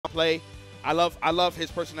play. I love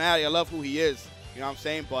his personality. I love who he is. You know what I'm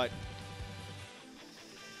saying? But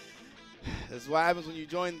this is what happens when you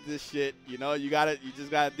join this shit. You know, you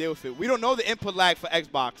just gotta deal with it. We don't know the input lag for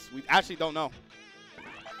Xbox. We actually don't know.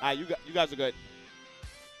 All right, you guys are good.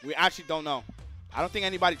 We actually don't know. I don't think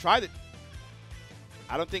anybody tried it.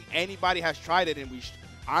 I don't think anybody has tried it, and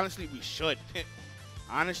honestly we should.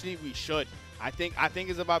 Honestly, we should. I think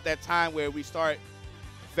it's about that time where we start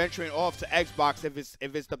venturing off to Xbox if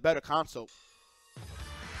it's the better console.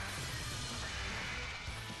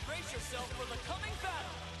 Brace yourself for the coming battle.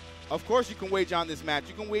 Of course you can wager on this match.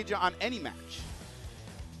 You can wager on any match.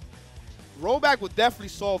 Rollback would definitely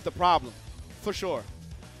solve the problem, for sure.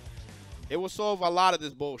 It will solve a lot of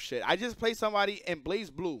this bullshit. I just played somebody in Blaze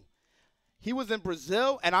Blue. He was in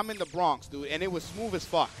Brazil, and I'm in the Bronx, dude, and it was smooth as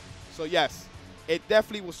fuck. So, yes, it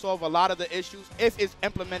definitely will solve a lot of the issues if it's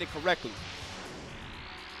implemented correctly.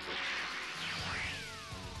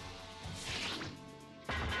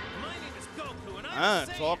 My name is Goku, and I'm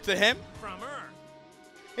talk to him. From Earth.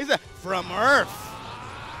 He said, from Earth.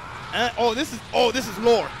 Oh, this is lore.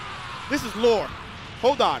 This is lore.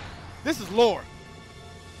 Hold on. This is lore.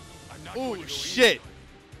 Oh, shit.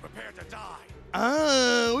 Prepare to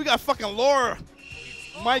die. We got fucking lore.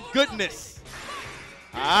 My goodness.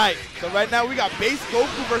 All right. So right now we got base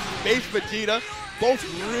Goku versus base Vegeta. Both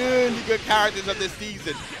really good characters of this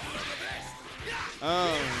season.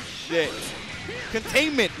 Oh, shit.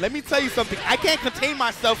 Containment. Let me tell you something. I can't contain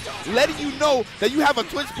myself letting you know that you have a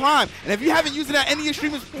Twitch Prime. And if you haven't used it on any of your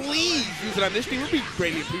streamers, please use it on this stream. It would be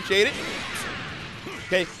greatly appreciated.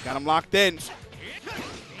 Okay. Got him locked in.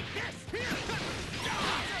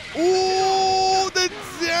 Ooh, the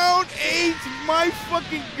down H, my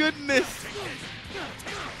fucking goodness.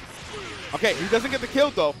 Okay, he doesn't get the kill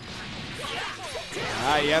though.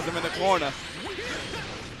 Alright, he has him in the corner.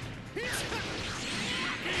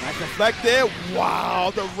 Nice deflect there.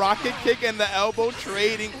 Wow, the rocket kick and the elbow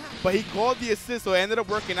trading, but he called the assist, so it ended up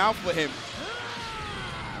working out for him.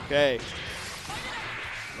 Okay.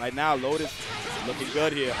 Right now, Lotus looking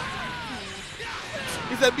good here.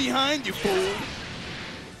 He said, behind you, fool.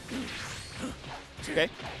 Okay.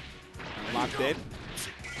 Locked in.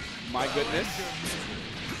 My goodness.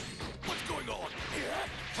 What's going on?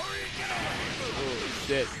 Oh,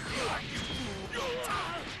 shit.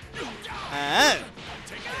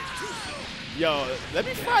 Yo, let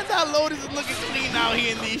me find out Lotus is looking clean out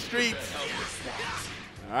here in these streets.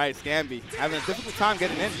 All right, Scamby. Having a difficult time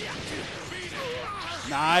getting in.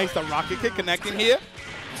 Nice. The rocket kick connecting here.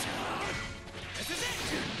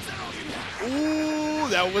 Ooh,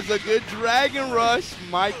 that was a good Dragon Rush.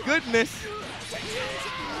 My goodness.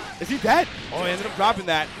 Is he dead? Oh, he ended up dropping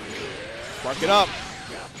that. Spark it up.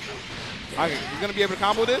 Okay, he's going to be able to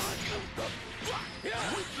combo this.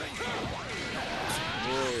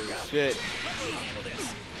 Oh, shit.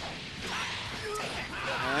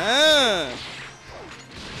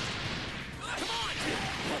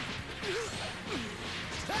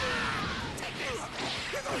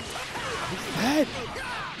 He's dead.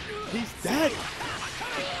 He's dead.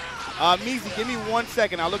 Meezy, give me 1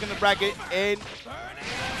 second. I'll look in the bracket and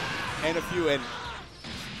a few. And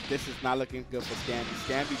this is not looking good for Scamby.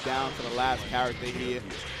 Scamby down to the last character here.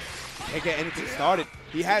 Can't get anything started.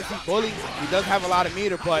 He has the bully. He does have a lot of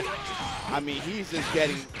meter, but I mean, he's just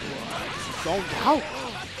getting zoned out.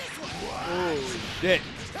 Oh, shit.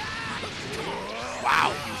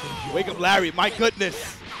 Wow. Wake up, Larry. My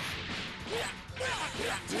goodness.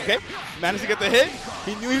 Okay, managed to get the hit.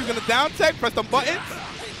 He knew he was going to down tech, press some buttons.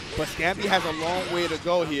 But Scamby has a long way to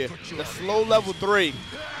go here. The slow level 3.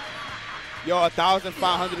 Yo,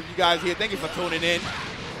 1,500 of you guys here. Thank you for tuning in.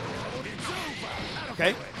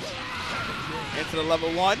 Okay. Into the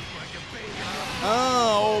level 1.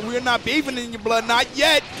 Oh, we're not bathing in your blood. Not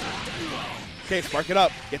yet. Okay, spark it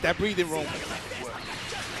up. Get that breathing room.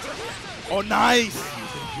 Oh, nice.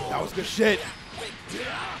 That was good shit.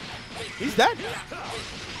 He's dead.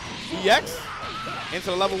 EX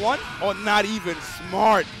into the level 1. Oh, not even.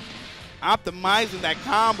 Smart. Optimizing that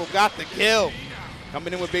combo. Got the kill.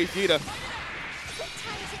 Coming in with base Vegeta.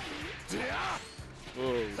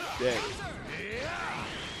 Oh, shit.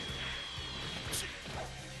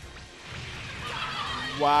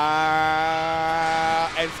 Wow.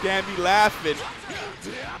 And Scamby laughing.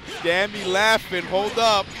 Scamby laughing. Hold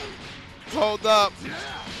up. Hold up.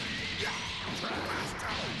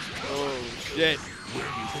 Oh, shit.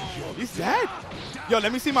 He's dead. Yo,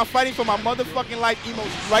 let me see my fighting for my motherfucking life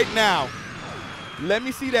emotes right now. Let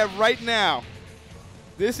me see that right now.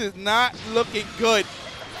 This is not looking good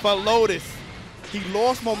for Lotus. He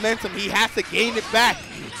lost momentum. He has to gain it back.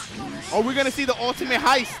 Or we're going to see the ultimate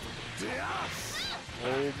heist.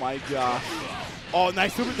 Oh my gosh. Oh,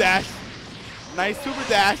 nice super dash. Nice super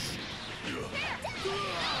dash.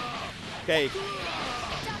 Okay.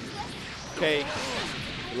 Okay.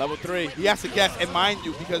 Level 3. He has to guess. And mind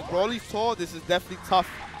you, because Broly's tall, this is definitely tough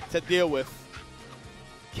to deal with.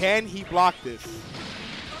 Can he block this?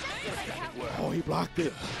 Oh, he blocked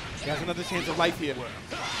it. He has another chance of life here.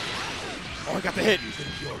 Oh, he got the hit.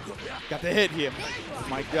 Got the hit here. Oh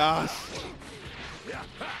my gosh.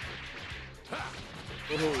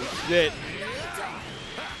 Oh, shit.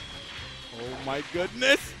 Oh my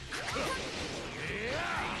goodness.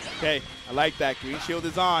 Okay, I like that. Green shield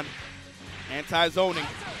is on. Anti-zoning.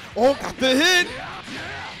 Oh, got the hit.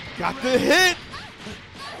 Got the hit.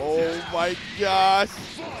 Oh my gosh.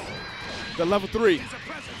 The level 3.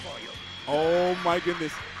 Oh my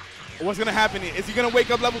goodness. What's gonna happen here? Is he gonna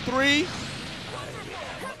wake up level 3?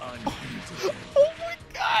 Oh my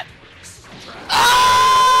god.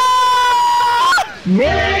 Ah!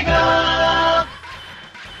 Nigga!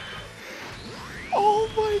 Oh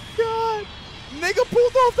my god. Nigga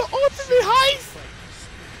pulled off the ultimate heist.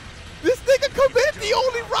 This nigga committed the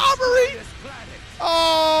only robbery.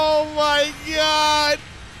 Oh my god.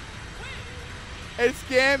 And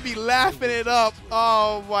Scamby laughing it up.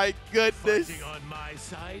 Oh my goodness. Fighting on my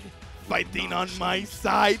side. Fighting on my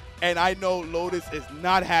side. And I know Lotus is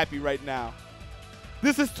not happy right now.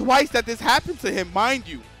 This is twice that this happened to him, mind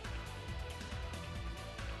you.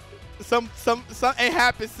 Something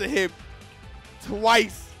happens to him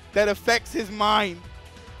twice that affects his mind.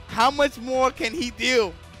 How much more can he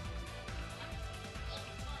deal?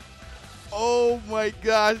 Oh my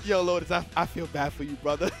gosh. Yo, Lotus, I feel bad for you,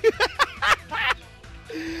 brother.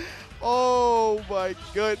 Oh my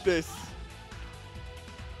goodness.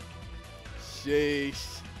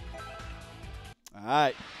 Sheesh. All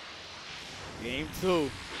right. Game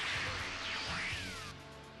 2.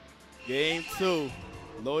 Game 2.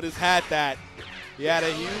 Lotus had that. He had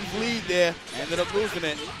a huge lead there. Ended up losing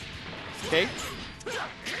it. Okay.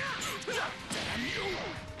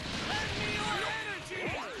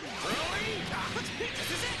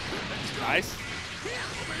 Nice.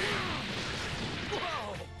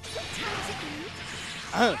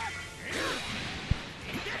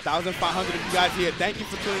 1,500 of you guys here. Thank you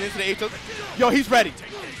for tuning into the HOC. Yo, he's ready.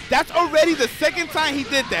 That's already the second time he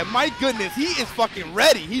did that. My goodness, he is fucking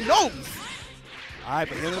ready. He knows. All right,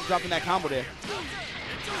 but he ended up dropping that combo there.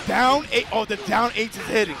 Down 8. Oh, the down H is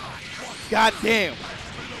hitting. God damn.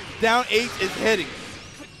 Down H is hitting.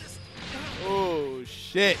 Oh,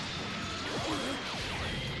 shit.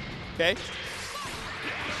 Okay.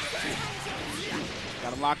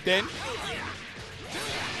 Got him locked in.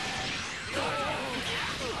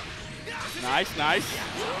 Nice, nice.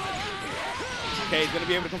 Okay, he's going to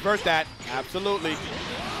be able to convert that. Absolutely.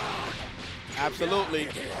 Absolutely.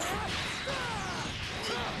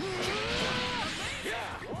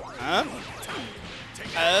 Huh?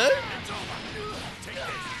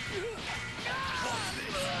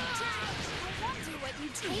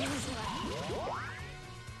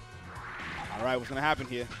 All right, what's going to happen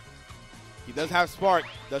here? He does have Spark.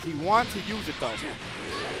 Does he want to use it, though?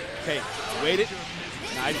 Okay, waited.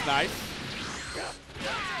 Nice, nice.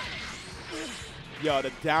 Yo,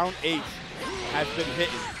 the down H has been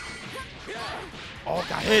hitting. Oh,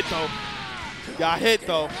 got hit, though. Got hit,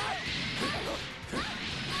 though.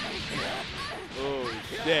 Oh,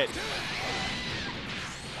 shit.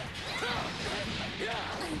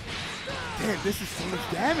 Damn, this is so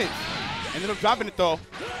much damage. Ended up dropping it, though.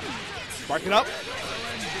 Spark it up.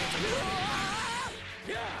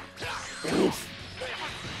 Oof.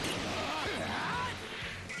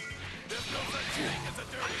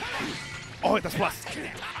 Oh, that's plus.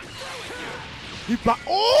 He blocked.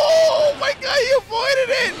 Oh my god, he avoided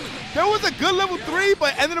it. That was a good level 3,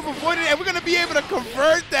 but ended up avoiding it. And we're going to be able to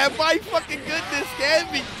convert that. My fucking goodness,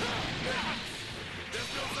 Scamby.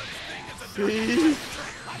 See?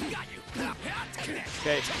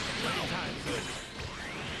 Okay.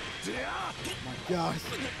 Oh my gosh.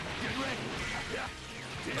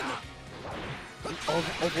 Oh,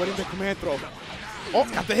 avoiding the command throw. Oh,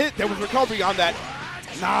 got the hit. There was recovery on that.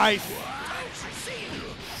 Nice.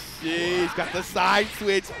 Jeez, got the side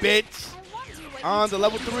switch, bitch. On the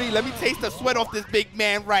level 3. Let me taste the sweat off this big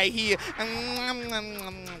man right here.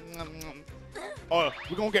 Oh,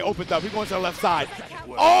 we're going to get opened up. We're going to the left side.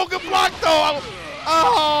 Oh, good block, though.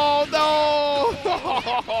 Oh, no.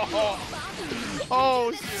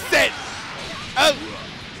 Oh, shit. Oh.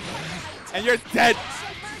 And you're dead.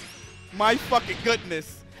 My fucking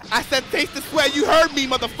goodness. I said taste the sweat. You heard me,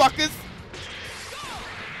 motherfuckers.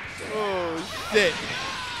 Oh, shit.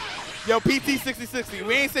 Yo, PT 6060.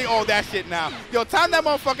 We ain't saying all that shit now. Yo, time that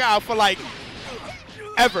motherfucker out for like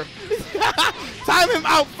ever. Time him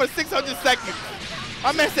out for 600 seconds.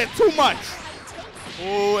 My man said too much.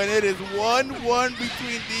 Oh, and it is 1-1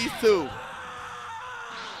 between these two.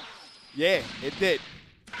 Yeah, it did.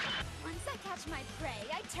 Once I catch my prey,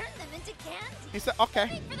 I turn them into candy. He said,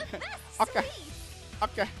 okay. Ready for the best Okay. sweets.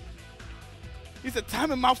 Okay. He said,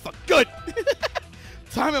 time him out for good.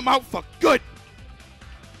 Time him out for good.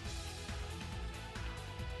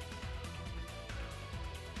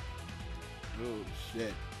 Oh,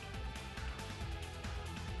 shit.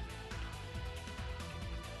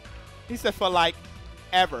 He said, for like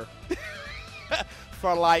ever.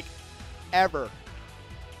 For like ever.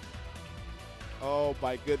 Oh,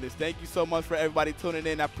 my goodness. Thank you so much for everybody tuning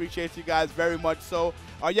in. I appreciate you guys very much. So,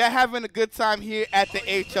 are y'all having a good time here at the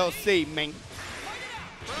HOC, man?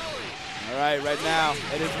 All right, right now,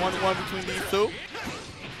 it is 1-1 between these two.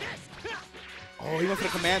 Oh, he went for the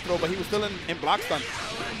command throw, but he was still in block stun.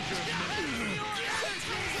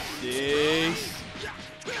 Jeez.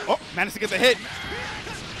 Oh, managed to get the hit.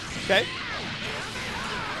 Okay.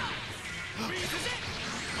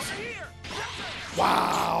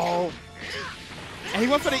 Wow. And he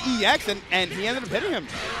went for the EX, and he ended up hitting him.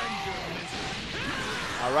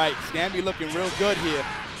 All right, Scamby looking real good here.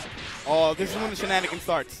 Oh, this is when the shenanigans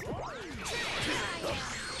starts.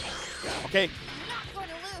 Okay.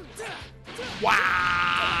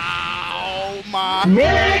 Wow, my.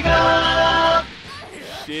 Mega!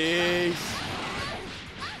 Jeez.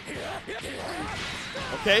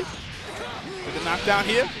 Okay. With the knockdown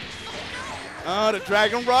here. The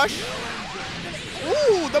Dragon Rush.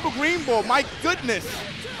 Ooh, double green ball. My goodness.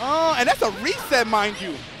 And that's a reset, mind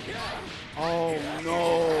you. Oh,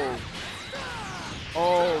 no.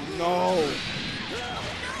 Oh, no.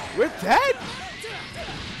 We're dead.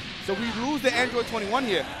 So we lose the Android 21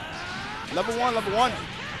 here. Level 1.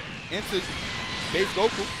 Into base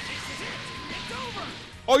Goku.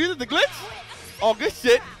 Oh, you did the glitch? Oh, good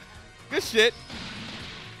shit. Good shit.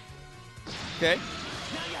 Okay.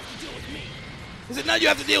 He said, now you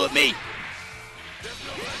have to deal with me.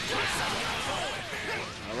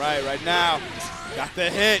 All right, right now. Got the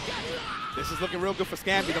hit. This is looking real good for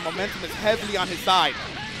Scamby. The momentum is heavily on his side.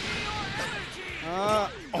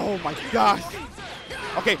 Oh, my gosh.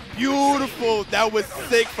 Okay, beautiful. That was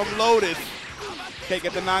sick from Lotus. Okay,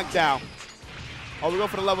 get the knockdown. Oh, we go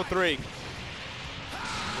for the level 3.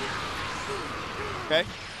 Okay.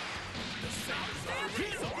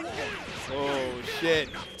 Oh, shit.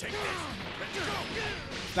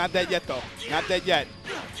 It's not dead yet, though. Not dead yet.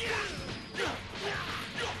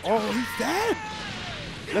 Oh, he's dead.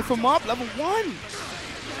 Lift him up, level 1.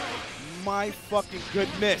 My fucking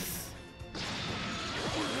goodness.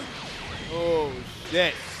 Oh,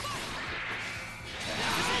 shit.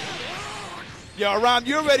 Yo, Ron,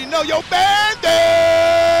 you already know. Yo,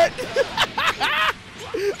 Bandit!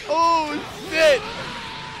 Oh, shit.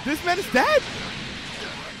 This man is dead.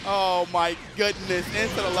 Oh, my goodness.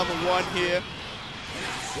 Into the level 1 here.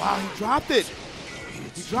 Wow, he dropped it.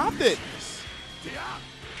 He dropped it.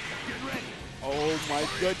 Oh, my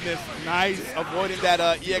goodness. Nice. Avoiding that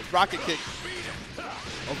EX rocket kick.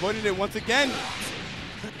 Avoiding it once again.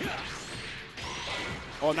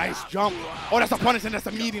 Oh, nice jump. Oh, that's a punish and that's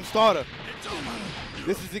a medium starter.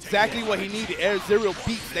 This is exactly what he needed. Air Zero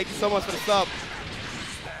beats. Thank you so much for the sub.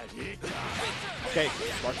 Okay,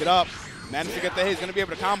 spark it up. Managed to get the hit. He's going to be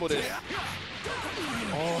able to combo this.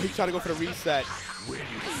 Oh, he tried to go for the reset.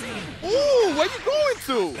 Ooh, where you going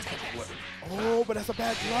to? Oh, but that's a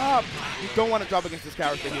bad drop. You don't want to drop against this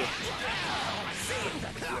character here.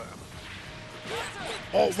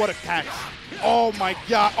 Oh, what a catch. Oh, my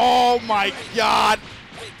God. Oh, my God.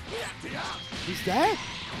 He's dead.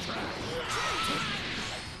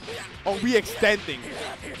 Oh, we extending.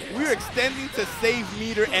 We're extending to save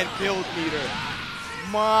meter and build meter.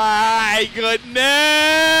 My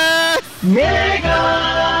goodness.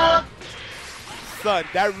 Mega! Son,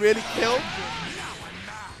 that really killed.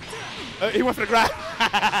 He went for the grab.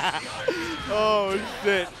 Oh,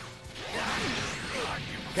 shit.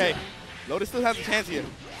 Okay. Lotus still has a chance here.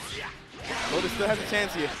 Lotus still has a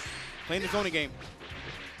chance here. Playing the zoning game.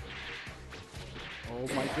 Oh,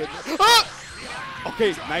 my goodness. Ah!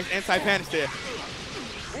 Okay, nice anti-panic there.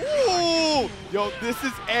 Ooh! Yo, this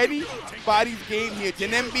is anybody's game here.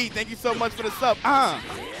 JNMB, thank you so much for the sub.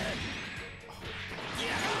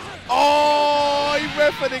 Oh, he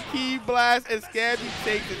went for the key blast, and Scamby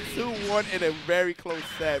takes it 2-1 in a very close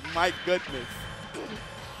set. My goodness.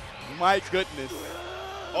 My goodness.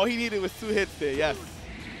 All he needed was 2 hits there, yes.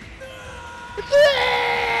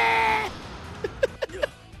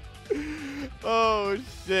 Oh,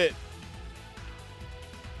 shit.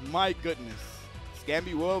 My goodness.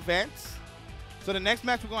 Scamby will advance So the next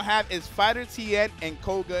match we're going to have is Fighter TN and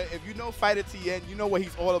Koga. If you know Fighter TN, you know what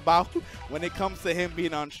he's all about when it comes to him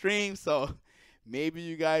being on stream. So maybe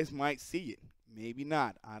you guys might see it. Maybe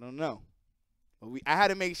not. I don't know. But I had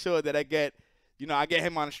to make sure that I get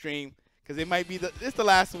him on stream because it might be it's the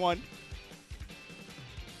last one.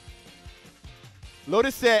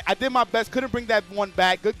 Lotus said, I did my best. Couldn't bring that one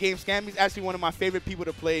back. Good game. Scamby's actually one of my favorite people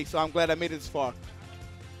to play, so I'm glad I made it this far.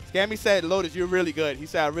 Scamby said, Lotus, you're really good. He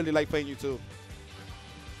said, I really like playing you too.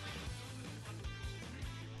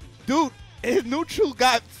 Dude, his neutral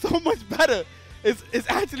got so much better. It's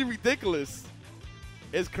actually ridiculous.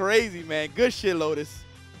 It's crazy, man. Good shit, Lotus.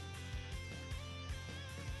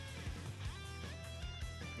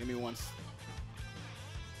 Give me one.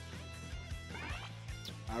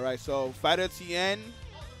 All right, so Fighter TN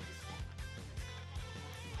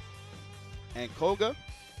and Koga.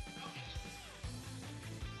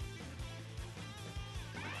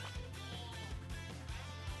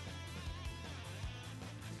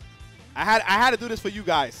 I had to do this for you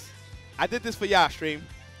guys. I did this for y'all stream.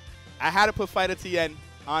 I had to put Fighter TN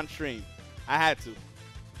on stream. I had to.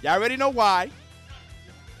 Y'all already know why.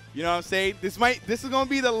 You know what I'm saying? This is gonna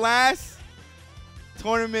be the last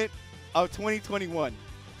tournament of 2021.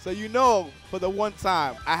 So you know, for the one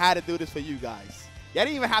time, I had to do this for you guys. Y'all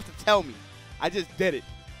didn't even have to tell me. I just did it.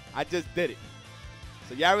 I just did it.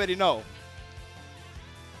 So y'all already know.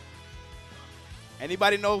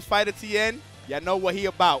 Anybody knows Fighter TN? Y'all know what he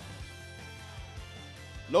about.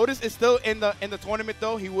 Lotus is still in the tournament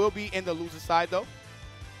though. He will be in the loser side though.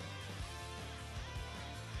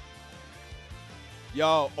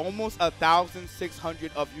 Yo, almost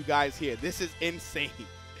 1,600 of you guys here. This is insane.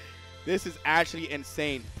 This is actually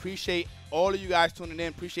insane. Appreciate all of you guys tuning in.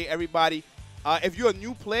 Appreciate everybody. If you're a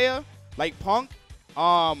new player like Punk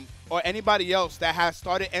or anybody else that has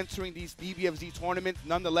started entering these DBFZ tournaments,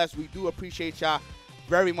 nonetheless, we do appreciate y'all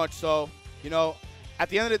very much so. You know, at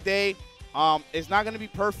the end of the day, it's not going to be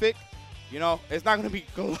perfect. You know, it's not going to be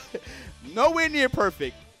nowhere near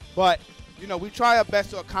perfect. But, you know, we try our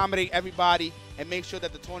best to accommodate everybody and make sure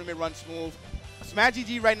that the tournament runs smooth. Smash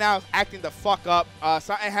GG right now is acting the fuck up.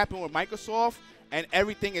 Something happened with Microsoft, and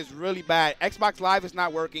everything is really bad. Xbox Live is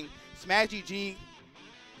not working. Smash GG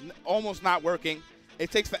almost not working. It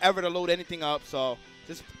takes forever to load anything up, so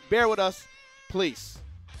just bear with us, please.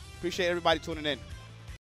 Appreciate everybody tuning in.